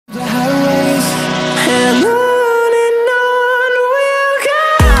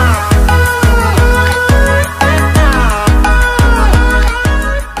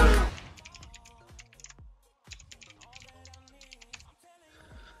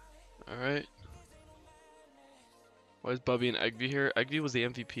Alright. Why is Bubby and Eggby here? Eggby was the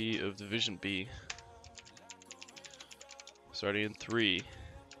MVP of Division B. Starting in 3,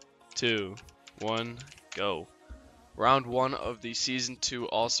 2, 1, go. Round 1 of the Season 2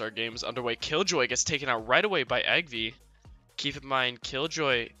 All-Star Games underway. Killjoy gets taken out right away by Eggby. Keep in mind,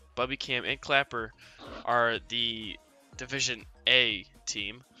 Killjoy, Bubbycam, and Clapper are the Division A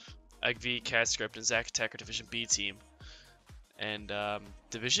team. Eggby, CatScript, and Zack Attack are Division B team. And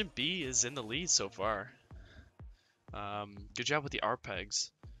Division B is in the lead so far. Good job with the RPEGs.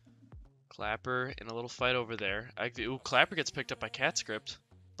 Clapper in a little fight over there. Ooh, Clapper gets picked up by CatScript.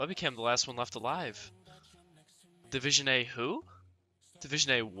 Bubbycam, the last one left alive. Division A who?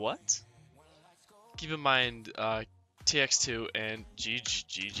 Division A what? Keep in mind, TX2 and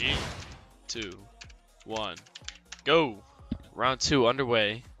GG. 2, 1, go! Round 2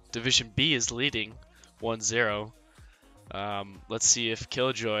 underway. Division B is leading 1-0. Let's see if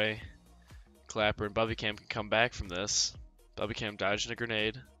Killjoy, Clapper, and Bubbycam can come back from this. Bubbycam dodging a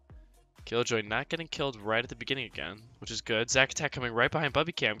grenade. Killjoy not getting killed right at the beginning again, which is good. Zack Attack coming right behind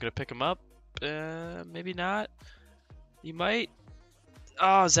Bubbycam. Gonna pick him up. Maybe not. He might.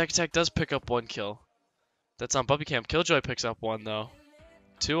 Oh, Zack Attack does pick up 1 kill. That's on Bubbycam. Killjoy picks up 1 though.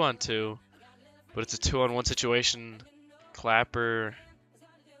 2-on-2. But it's a 2-on-1 situation. Clapper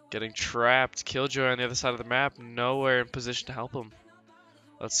getting trapped. Killjoy on the other side of the map. Nowhere in position to help him.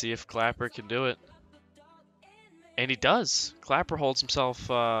 Let's see if Clapper can do it. And he does. Clapper holds himself,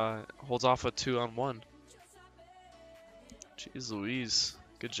 holds off a 2-on-1. Jeez Louise.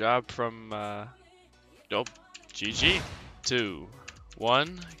 Good job from, nope. GG. 2,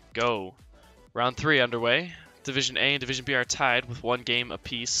 1, go. Round 3 underway. Division A and Division B are tied with 1 game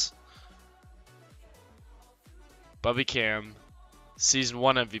apiece. Bubbycam, Season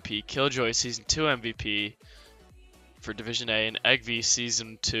 1 MVP. Killjoy, Season 2 MVP for Division A, and Eggby,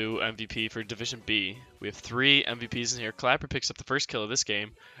 Season 2 MVP for Division B. We have 3 MVPs in here. Clapper picks up the first kill of this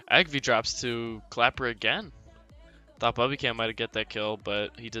game. Eggby drops to Clapper again. Thought Bubbycam might get that kill,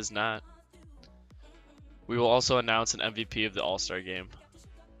 but he does not. We will also announce an MVP of the All-Star game.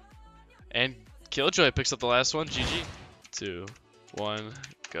 And Killjoy picks up the last one. GG. 2, 1,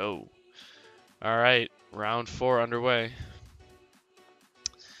 go. Alright, round 4 underway.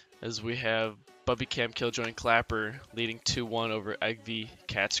 As we have Bubbycam, Killjoy, and Clapper leading 2-1 over Eggby,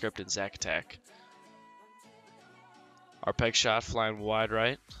 CatScript, and Zack Attack. RPEG shot flying wide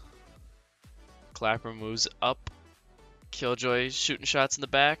right. Clapper moves up. Killjoy shooting shots in the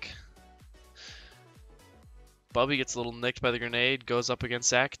back. Bubby gets a little nicked by the grenade, goes up against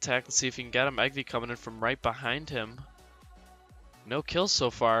Zack Attack. Let's see if he can get him. Eggby coming in from right behind him. No kills so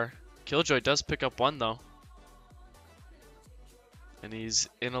far. Killjoy does pick up 1 though. And he's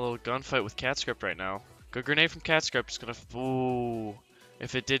in a little gunfight with CatScript right now. Good grenade from CatScript. It's gonna. Ooh.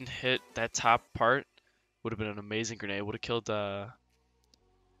 If it didn't hit that top part, would have been an amazing grenade. Would have killed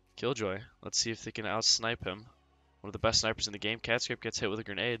Killjoy. Let's see if they can out-snipe him. One of the best snipers in the game. CatScript gets hit with a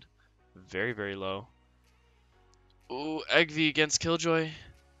grenade. Very, very low. Ooh, Eggby against Killjoy.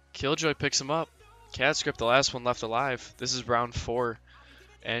 Killjoy picks him up. CatScript, the last one left alive. This is round 4.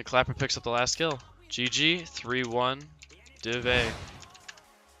 And Clapper picks up the last kill. GG, 3-1, Div A.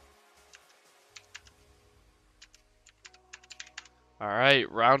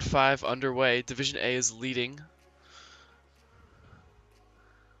 Alright, round 5 underway. Division A is leading.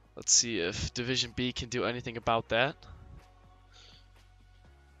 Let's see if Division B can do anything about that.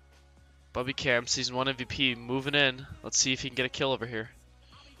 Bubbycam, Season 1 MVP, moving in. Let's see if he can get a kill over here.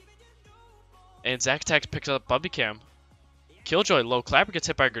 And Zack Attack picks up Bubbycam. Killjoy low. Clapper gets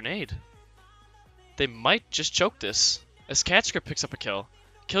hit by a grenade. They might just choke this. As CatScript picks up a kill.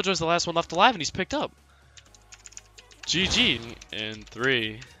 Killjoy's the last one left alive, and he's picked up. GG. In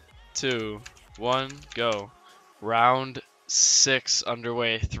 3, 2, 1, go. Round 6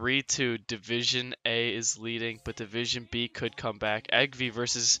 underway. 3-2. Division A is leading, but Division B could come back. Eggby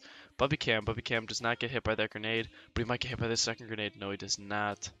versus Bubbycam. Bubbycam does not get hit by that grenade, but he might get hit by the second grenade. No, he does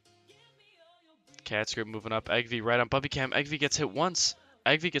not. CatScript moving up. Eggby right on Bubbycam. Eggby gets hit once.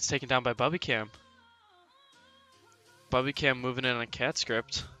 Eggby gets taken down by Bubbycam. Bubbycam moving in on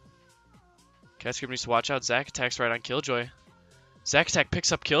CatScript. CatScript needs to watch out. Zack Attack's right on Killjoy. Zack Attack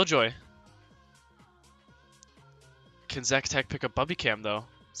picks up Killjoy. Can Zack Attack pick up Bubbycam though?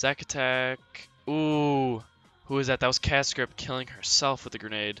 Zack Attack. Ooh. Who is that? That was CatScript killing herself with a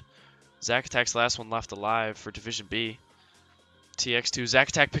grenade. Zack Attack's the last one left alive for Division B. TX2. Zack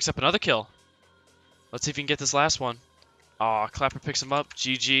Attack picks up another kill. Let's see if he can get this last one. Aw, Clapper picks him up.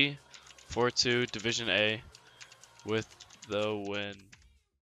 GG. 4-2, Division A with the win.